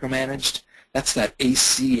be micromanaged. That's that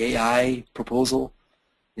ACAI proposal.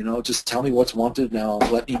 You know, just tell me what's wanted. Now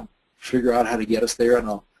let me figure out how to get us there, and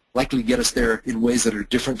I'll likely get us there in ways that are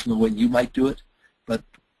different from the way you might do it, but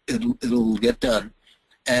it'll get done.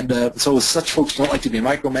 And so such folks don't like to be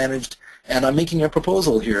micromanaged, and I'm making a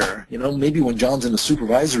proposal here. You know, maybe when John's in a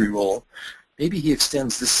supervisory role, maybe he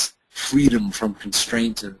extends this freedom from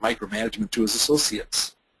constraint and micromanagement to his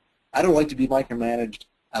associates. I don't like to be micromanaged.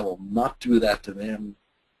 I will not do that to them,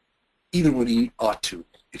 even when he ought to,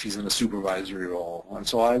 if he's in a supervisory role. And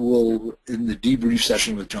so I will, in the debrief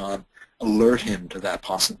session with John, alert him to that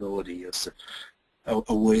possibility as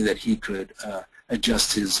a way that he could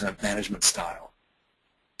adjust his management style.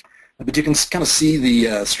 But you can kind of see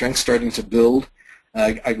the strength starting to build.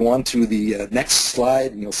 I go on to the next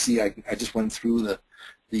slide, and you'll see I just went through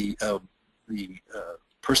the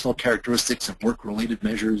personal characteristics and work-related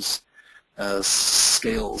measures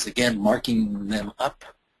scales, again marking them up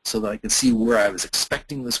so that I could see where I was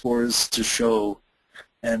expecting the scores to show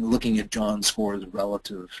and looking at John's scores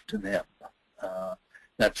relative to them.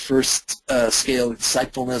 That first scale,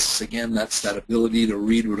 insightfulness, again, that's that ability to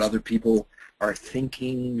read what other people are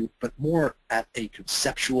thinking, but more at a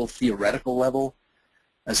conceptual, theoretical level,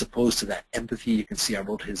 as opposed to that empathy. You can see I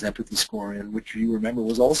wrote his empathy score in, which you remember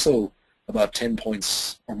was also about 10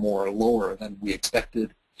 points or more lower than we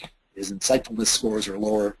expected. His insightfulness scores are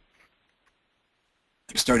lower.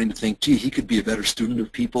 I'm starting to think, gee, he could be a better student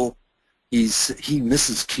of people. He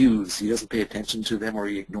misses cues. He doesn't pay attention to them, or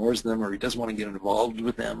he ignores them, or he doesn't want to get involved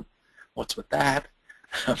with them. What's with that?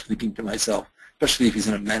 I'm thinking to myself, especially if he's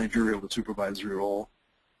in a managerial or supervisory role.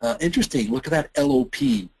 Interesting, look at that LOP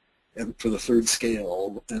for the third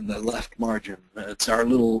scale in the left margin. It's our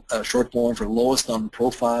little short form for lowest on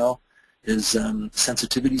profile. His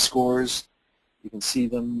sensitivity scores, you can see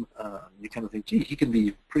them. You kind of think, gee, he can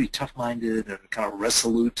be pretty tough-minded and kind of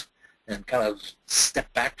resolute and kind of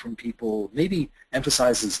step back from people, maybe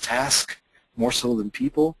emphasize his task more so than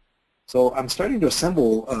people. So I'm starting to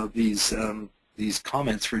assemble these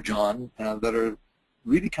comments for John that are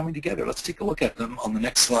really coming together. Let's take a look at them on the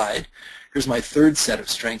next slide. Here's my third set of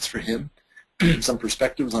strengths for him. Some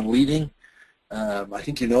perspectives on leading. I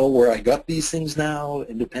think you know where I got these things now: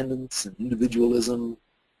 independence and individualism.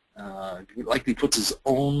 He likely puts his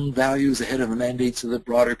own values ahead of the mandates of the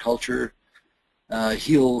broader culture.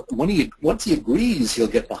 Once he agrees, he'll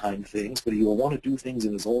get behind things, but he will want to do things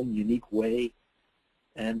in his own unique way.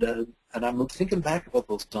 And I'm thinking back about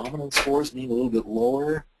those dominant scores being a little bit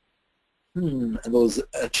lower, and those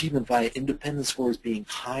achievement via independence scores being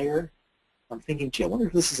higher. I'm thinking, gee, I wonder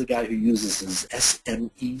if this is a guy who uses his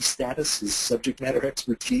SME status, his subject matter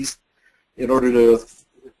expertise, in order to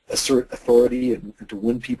assert authority and to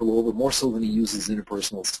win people over more so than he uses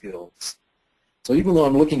interpersonal skills. So even though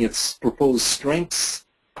I'm looking at proposed strengths,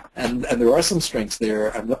 and there are some strengths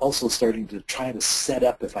there, I'm also starting to try to set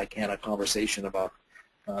up, if I can, a conversation about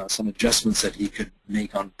some adjustments that he could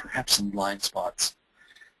make on perhaps some blind spots.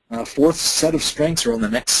 Fourth set of strengths are on the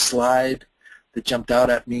next slide that jumped out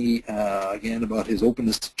at me, again, about his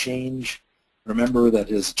openness to change. Remember that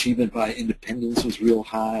his achievement by independence was real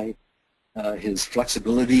high. His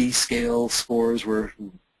flexibility scale scores were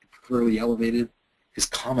clearly elevated. His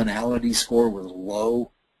commonality score was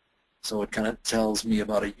low, so it kind of tells me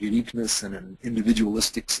about a uniqueness and an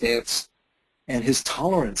individualistic stance. And his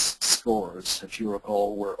tolerance scores, if you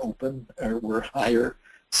recall, were open, or were higher,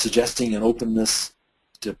 suggesting an openness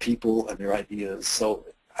to people and their ideas. So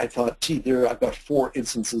I thought, gee, I've got 4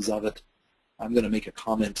 instances of it. I'm going to make a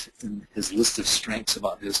comment in his list of strengths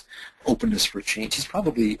about his openness for change. He's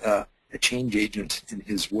probably a change agent in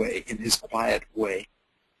his way, in his quiet way.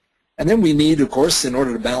 And then we need, of course, in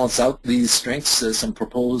order to balance out these strengths, some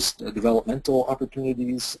proposed developmental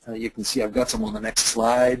opportunities. You can see I've got some on the next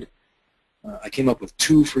slide. I came up with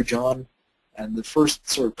 2 for John, and the first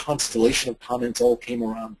sort of constellation of comments all came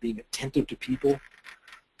around being attentive to people.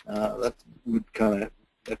 That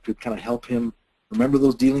could kind of help him. Remember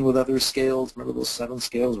those dealing with others scales. Remember those 7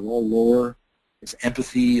 scales were all lower. His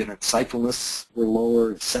empathy and insightfulness were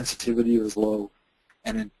lower. His sensitivity was low,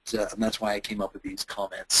 and that's why I came up with these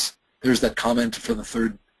comments. There's that comment for the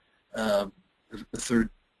third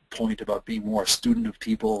point about being more a student of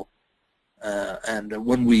people. And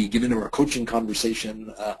when we get into our coaching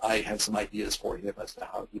conversation, I have some ideas for him as to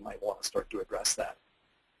how he might want to start to address that.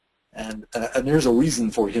 And there's a reason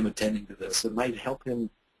for him attending to this. It might help him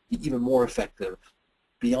be even more effective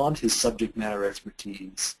beyond his subject matter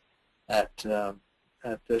expertise at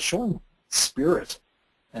showing spirit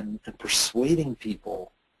and persuading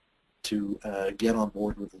people to get on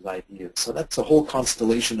board with his ideas. So that's a whole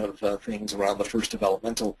constellation of things around the first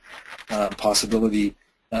developmental possibility.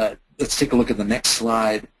 Let's take a look at the next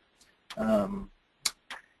slide.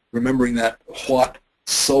 Remembering that what,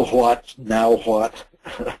 so what, now what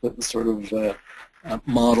sort of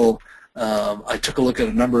model. I took a look at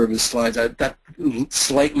a number of his slides. That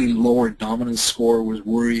slightly lower dominance score was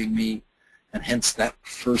worrying me, and hence that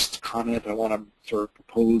first comment I want to sort of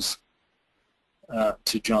propose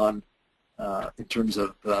to John in terms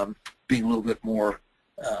of being a little bit more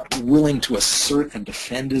willing to assert and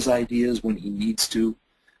defend his ideas when he needs to,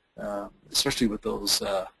 especially with those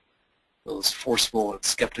forceful and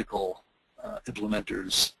skeptical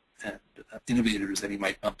implementers and innovators that he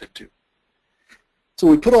might bump into. So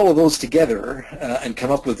we put all of those together and come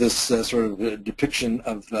up with this sort of depiction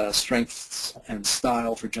of strengths and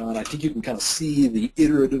style for John. I think you can kind of see the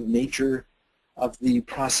iterative nature of the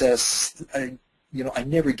process. I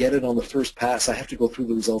never get it on the first pass. I have to go through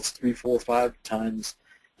the results 3, 4, 5 times,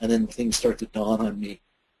 and then things start to dawn on me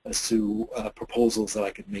as to proposals that I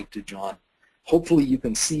could make to John. Hopefully you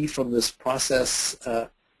can see from this process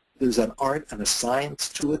there's an art and a science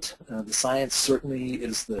to it. The science certainly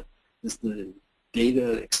is the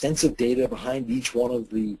data, extensive data behind each one of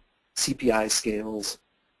the CPI scales.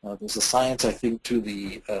 There's a science, I think, to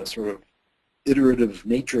the sort of iterative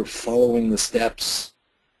nature of following the steps.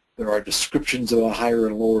 There are descriptions of higher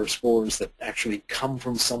and lower scores that actually come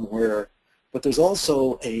from somewhere. But there's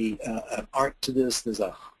also an art to this.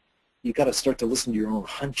 You've got to start to listen to your own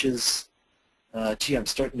hunches. Gee, I'm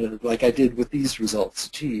starting to, like I did with these results.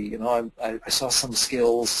 Gee, I saw some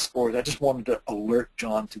scales scores. I just wanted to alert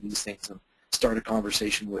John to these things and start a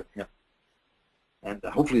conversation with him. And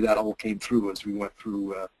hopefully that all came through as we went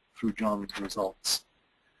through John's results.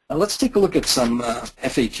 Now let's take a look at some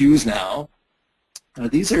FAQs now.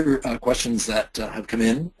 These are questions that have come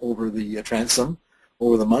in over the transom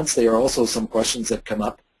over the months. They are also some questions that come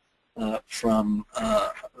up from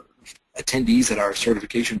attendees at our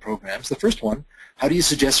certification programs. The first one, how do you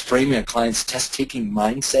suggest framing a client's test-taking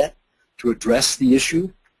mindset to address the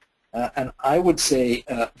issue? And I would say,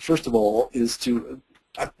 first of all, is to,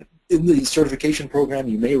 in the certification program,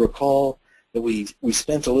 you may recall that we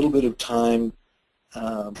spent a little bit of time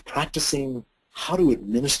practicing how to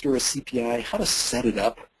administer a CPI, how to set it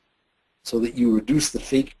up so that you reduce the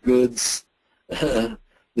fake goods that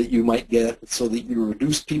you might get, so that you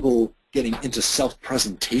reduce people getting into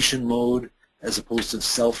self-presentation mode as opposed to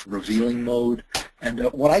self-revealing mode. And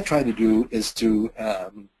what I try to do is to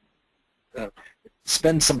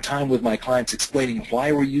spend some time with my clients explaining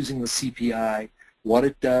why we're using the CPI, what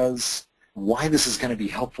it does, why this is going to be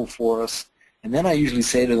helpful for us. And then I usually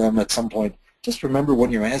say to them at some point, just remember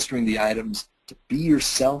when you're answering the items to be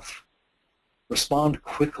yourself, respond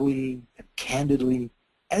quickly and candidly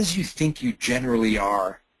as you think you generally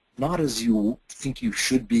are, not as you think you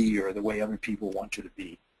should be or the way other people want you to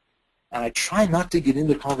be. And I try not to get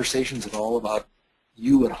into conversations at all about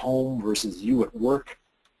you at home versus you at work,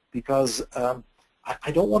 because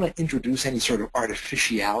I don't want to introduce any sort of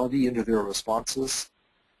artificiality into their responses.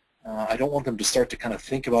 I don't want them to start to kind of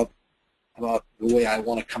think about the way I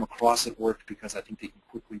want to come across at work, because I think they can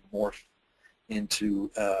quickly morph into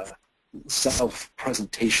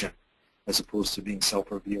self-presentation as opposed to being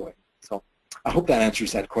self-revealing. So I hope that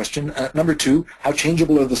answers that question. Number two, how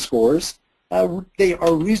changeable are the scores? They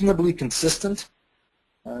are reasonably consistent.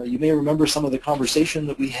 You may remember some of the conversation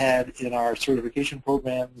that we had in our certification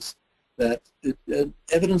programs that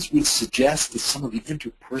evidence would suggest that some of the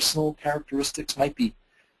interpersonal characteristics might be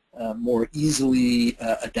more easily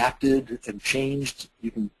adapted and changed.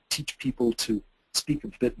 You can teach people to speak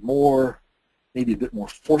a bit more, maybe a bit more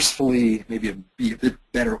forcefully, maybe be a bit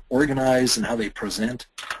better organized in how they present,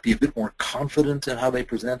 be a bit more confident in how they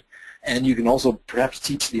present. And you can also perhaps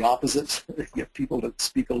teach the opposite, get people to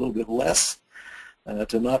speak a little bit less,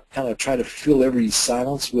 to not kind of try to fill every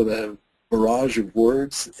silence with a barrage of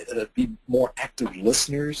words, be more active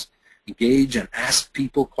listeners, engage and ask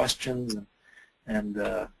people questions, and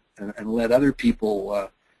let other people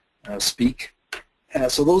speak.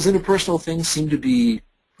 So those interpersonal things seem to be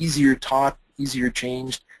easier taught, easier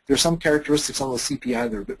changed. There are some characteristics on the CPI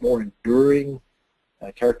that are a bit more enduring,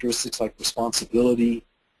 characteristics like responsibility,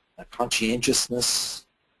 conscientiousness,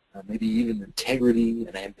 maybe even integrity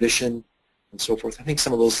and ambition, and so forth. I think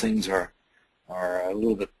some of those things are a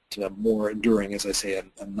little bit more enduring, as I say,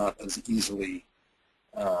 and not as easily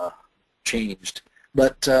changed.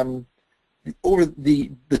 But over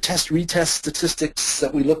the retest statistics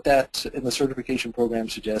that we looked at in the certification program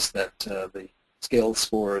suggest that the scale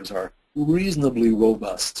scores are reasonably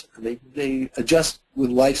robust. They adjust with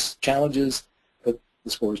life's challenges, but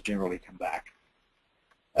the scores generally come back.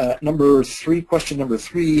 Question number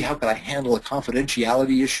three, how can I handle a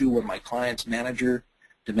confidentiality issue when my client's manager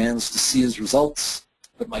demands to see his results,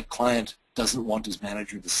 but my client doesn't want his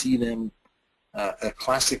manager to see them? A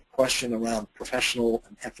classic question around professional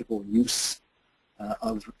and ethical use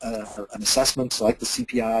of an assessment like the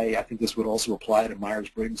CPI. I think this would also apply to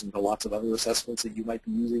Myers-Briggs and to lots of other assessments that you might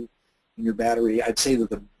be using in your battery. I'd say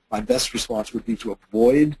that my best response would be to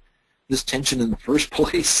avoid this tension in the first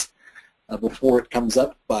place before it comes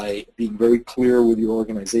up by being very clear with your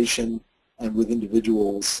organization and with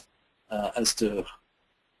individuals as to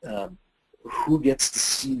who gets to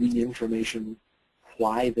see the information,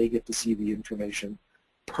 why they get to see the information.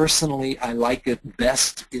 Personally, I like it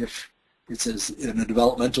best if it's in a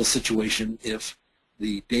developmental situation, if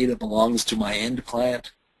the data belongs to my end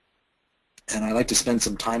client, and I like to spend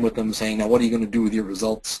some time with them saying, now what are you going to do with your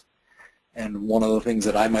results? And one of the things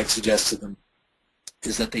that I might suggest to them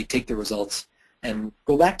is that they take the results and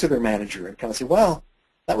go back to their manager and kind of say, well,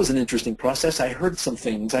 that was an interesting process. I heard some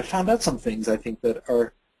things. I found out some things I think that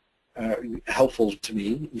are helpful to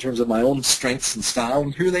me in terms of my own strengths and style,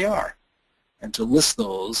 and here they are. And to list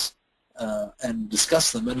those and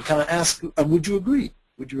discuss them and kind of ask, would you agree?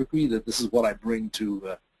 Would you agree that this is what I bring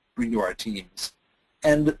to our teams?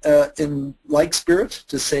 And in like spirit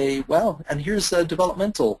to say, well, and here's a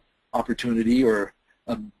developmental opportunity or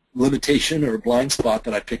a limitation or a blind spot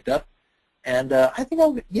that I picked up. And I think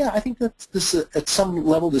that this at some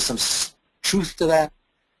level there's some truth to that.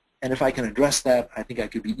 And if I can address that, I think I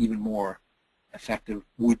could be even more effective.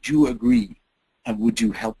 Would you agree? And would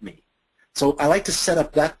you help me? So I like to set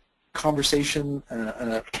up that conversation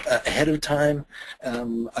ahead of time.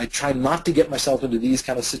 I try not to get myself into these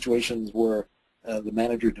kind of situations where the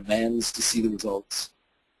manager demands to see the results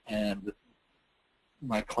and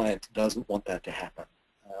my client doesn't want that to happen.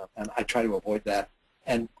 And I try to avoid that.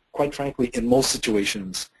 And quite frankly, in most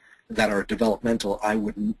situations that are developmental, I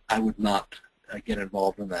would not get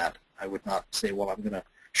involved in that. I would not say, well, I'm going to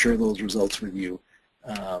share those results with you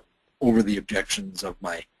over the objections of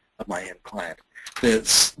my end client.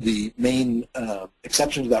 The main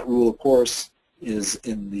exception to that rule, of course, is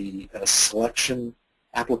in the selection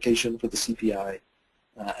application for the CPI.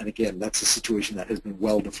 And again, that's a situation that has been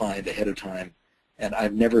well defined ahead of time. And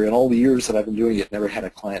I've never, in all the years that I've been doing it, never had a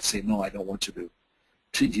client say, no, I don't want you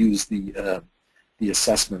to use the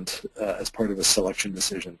assessment as part of a selection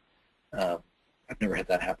decision. I've never had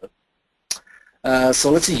that happen.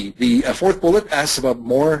 So let's see. The fourth bullet asks about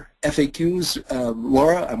more FAQs.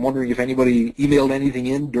 Laura, I'm wondering if anybody emailed anything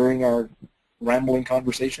in during our rambling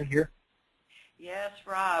conversation here? Yes,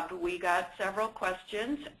 Rob, we got several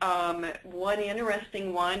questions. One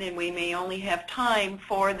interesting one, and we may only have time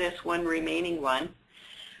for this one remaining one.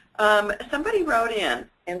 Somebody wrote in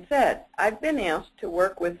and said, I've been asked to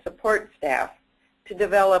work with support staff to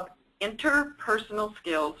develop interpersonal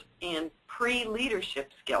skills and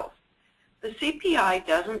pre-leadership skills. The CPI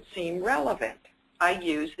doesn't seem relevant. I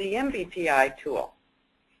use the MBTI tool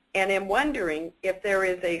and am wondering if there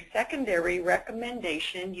is a secondary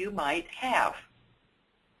recommendation you might have.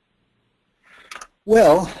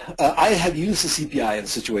 Well, I have used the CPI in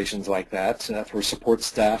situations like that for support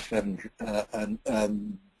staff and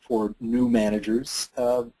for new managers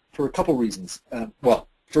for a couple reasons. Well,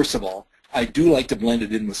 first of all, I do like to blend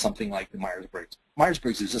it in with something like the Myers-Briggs.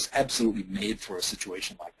 Myers-Briggs is just absolutely made for a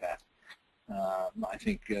situation like that. I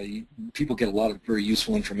think people get a lot of very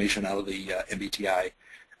useful information out of the MBTI.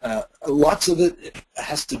 Lots of it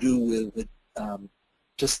has to do with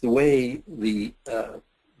just the way the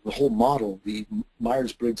whole model, the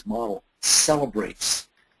Myers-Briggs model, celebrates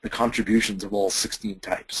the contributions of all 16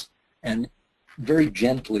 types and very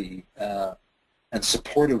gently and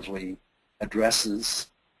supportively addresses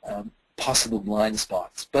possible blind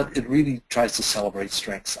spots, but it really tries to celebrate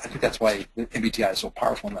strengths. I think that's why the MBTI is so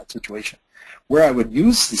powerful in that situation. Where I would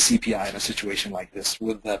use the CPI in a situation like this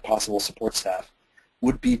with possible support staff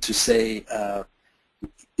would be to say,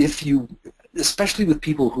 if you, especially with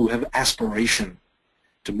people who have aspiration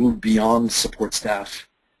to move beyond support staff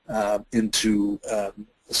into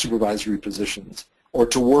supervisory positions, or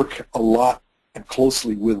to work a lot and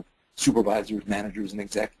closely with supervisors, managers, and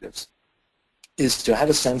executives, is to have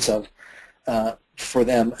a sense of, for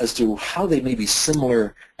them, as to how they may be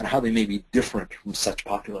similar and how they may be different from such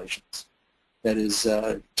populations. That is,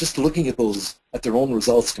 just looking at their own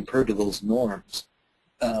results compared to those norms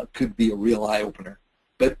could be a real eye-opener.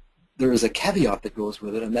 But there is a caveat that goes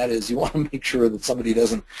with it, and that is you want to make sure that somebody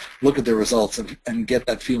doesn't look at their results and get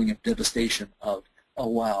that feeling of devastation of, oh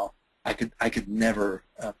wow, I could never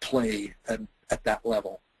play at that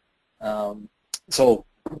level. So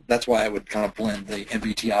that's why I would kind of blend the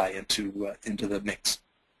MBTI into the mix.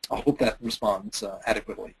 I hope that responds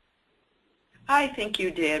adequately. I think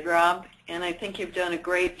you did, Rob, and I think you've done a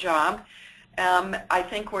great job. I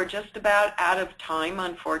think we're just about out of time,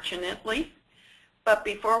 unfortunately. But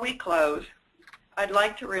before we close, I'd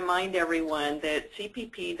like to remind everyone that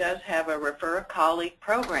CPP does have a Refer a Colleague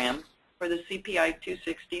program for the CPI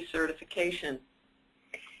 260 certification.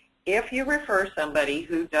 If you refer somebody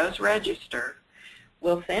who does register,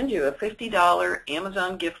 we'll send you a $50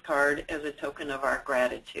 Amazon gift card as a token of our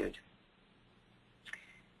gratitude.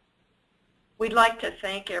 We'd like to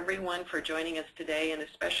thank everyone for joining us today, and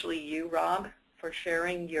especially you, Rob, for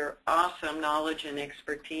sharing your awesome knowledge and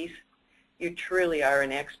expertise. You truly are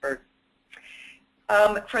an expert.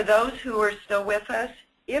 For those who are still with us,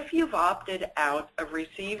 if you've opted out of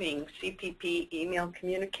receiving CPP email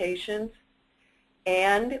communications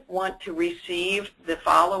and want to receive the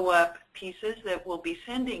follow-up pieces that we'll be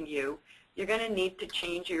sending you, you're going to need to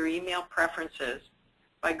change your email preferences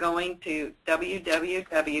by going to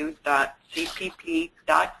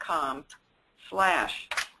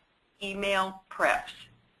www.cpp.com/emailprefs.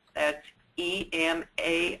 That's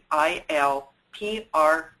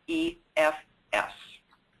EMAILPREFS.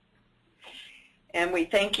 And we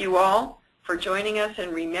thank you all for joining us,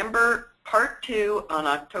 and remember Part 2 on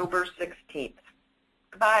October 16th.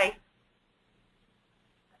 Goodbye.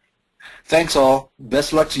 Thanks all.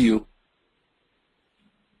 Best luck to you.